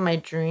up from my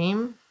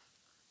dream,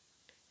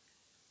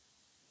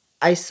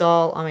 I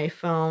saw on my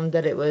phone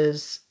that it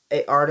was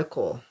an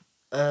article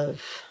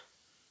of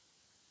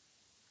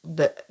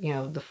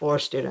the four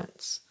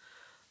students,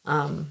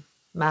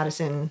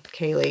 Madison,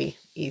 Kaylee,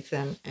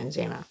 Ethan, and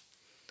Xana.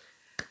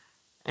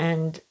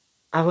 And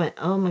I went,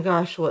 oh my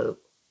gosh, what?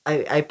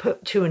 I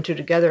put two and two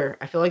together.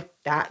 I feel like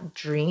that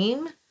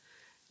dream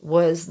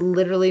was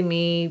literally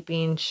me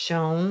being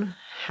shown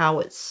how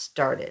it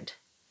started,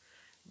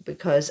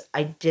 because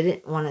I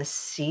didn't want to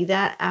see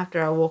that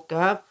after I woke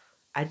up.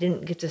 I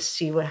didn't get to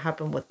see what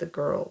happened with the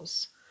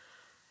girls.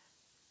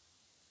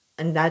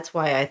 And that's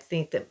why I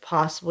think that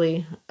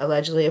possibly,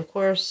 allegedly, of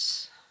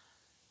course,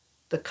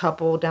 the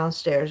couple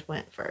downstairs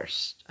went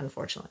first,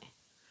 unfortunately.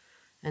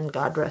 And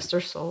God rest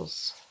their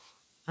souls.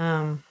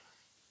 But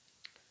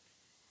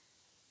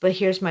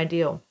here's my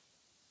deal.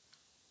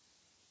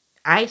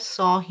 I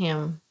saw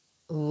him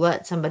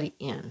let somebody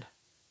in.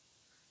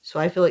 So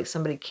I feel like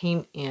somebody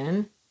came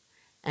in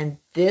and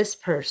this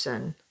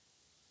person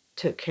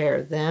took care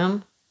of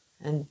them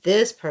and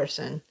this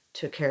person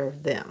took care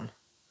of them.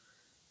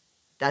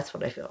 That's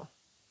what I feel.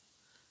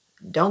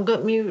 Don't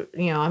get me,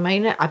 I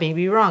may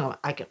be wrong.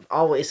 I could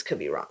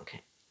be wrong.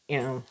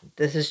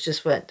 This is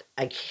just what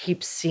I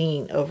keep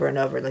seeing over and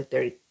over. Like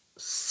they're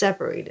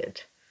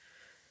separated.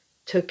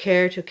 Took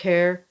care,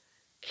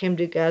 came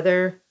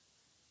together,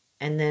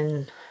 and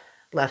then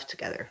left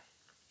together.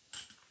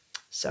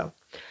 So,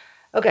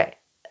 okay.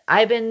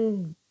 I've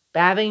been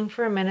babbing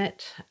for a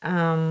minute.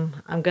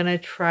 I'm going to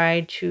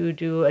try to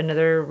do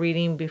another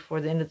reading before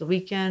the end of the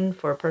weekend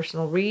for a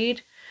personal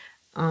read.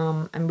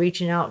 I'm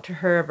reaching out to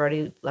her. I've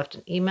already left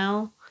an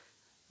email.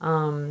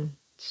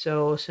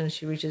 So as soon as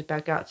she reaches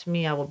back out to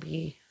me, I will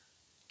be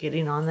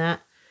getting on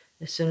that.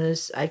 As soon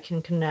as I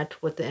can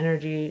connect with the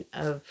energy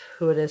of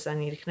who it is I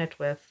need to connect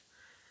with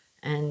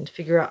and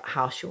figure out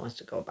how she wants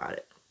to go about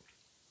it.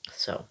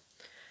 So,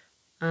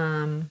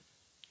 I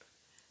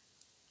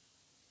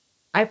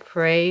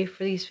pray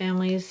for these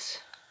families.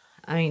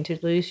 I mean, to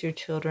lose your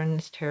children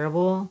is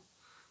terrible.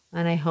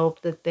 And I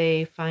hope that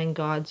they find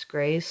God's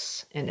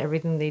grace in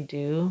everything they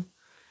do.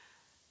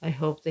 I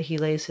hope that He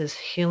lays His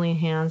healing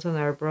hands on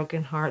their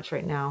broken hearts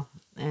right now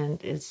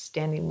and is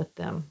standing with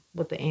them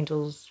with the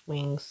angel's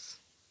wings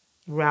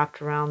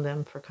wrapped around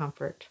them for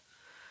comfort.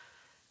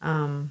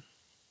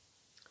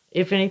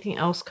 If anything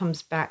else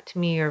comes back to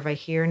me or if I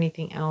hear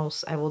anything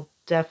else, I will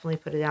definitely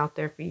put it out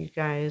there for you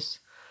guys.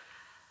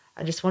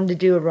 I just wanted to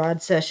do a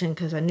rod session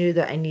because I knew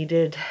that I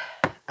needed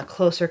a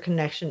closer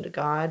connection to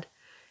God.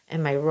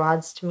 And my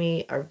rods to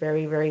me are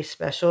very, very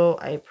special.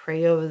 I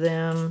pray over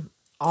them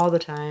all the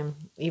time.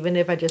 Even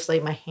if I just lay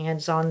my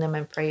hands on them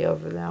and pray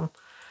over them,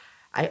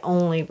 I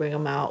only bring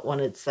them out when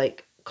it's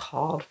like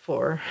called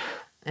for.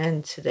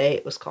 And today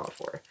it was called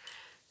for.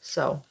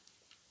 So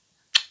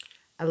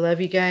I love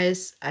you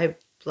guys. I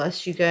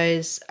bless you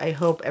guys. I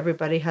hope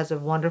everybody has a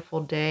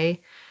wonderful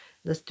day.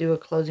 Let's do a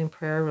closing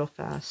prayer real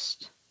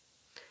fast.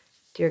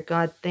 Dear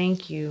God,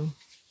 thank you.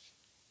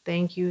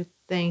 Thank you,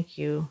 thank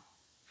you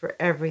for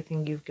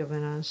everything you've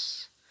given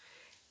us,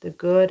 the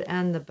good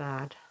and the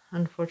bad.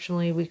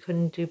 Unfortunately, we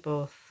couldn't do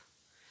both.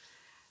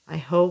 I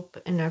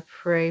hope and I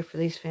pray for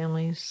these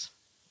families.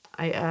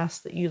 I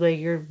ask that you lay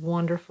your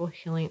wonderful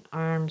healing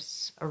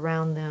arms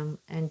around them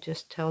and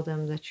just tell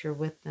them that you're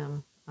with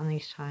them on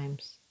these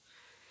times.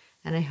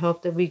 And I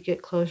hope that we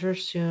get closure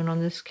soon on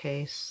this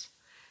case.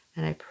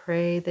 And I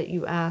pray that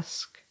you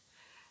ask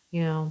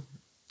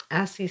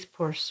these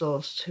poor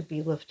souls to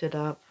be lifted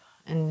up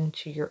and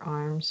into your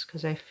arms,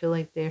 because I feel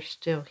like they're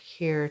still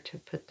here to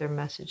put their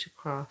message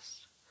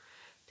across.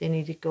 They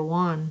need to go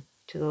on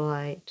to the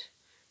light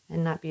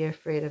and not be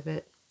afraid of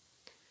it.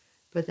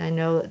 But I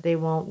know that they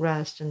won't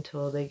rest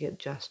until they get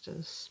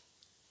justice.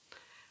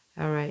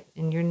 All right.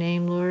 In your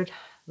name, Lord,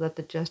 let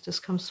the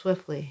justice come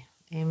swiftly.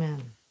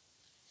 Amen.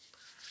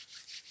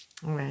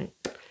 All right.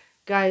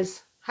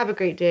 Guys, have a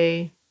great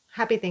day.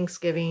 Happy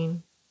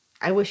Thanksgiving.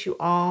 I wish you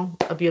all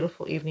a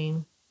beautiful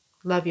evening.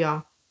 Love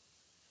y'all.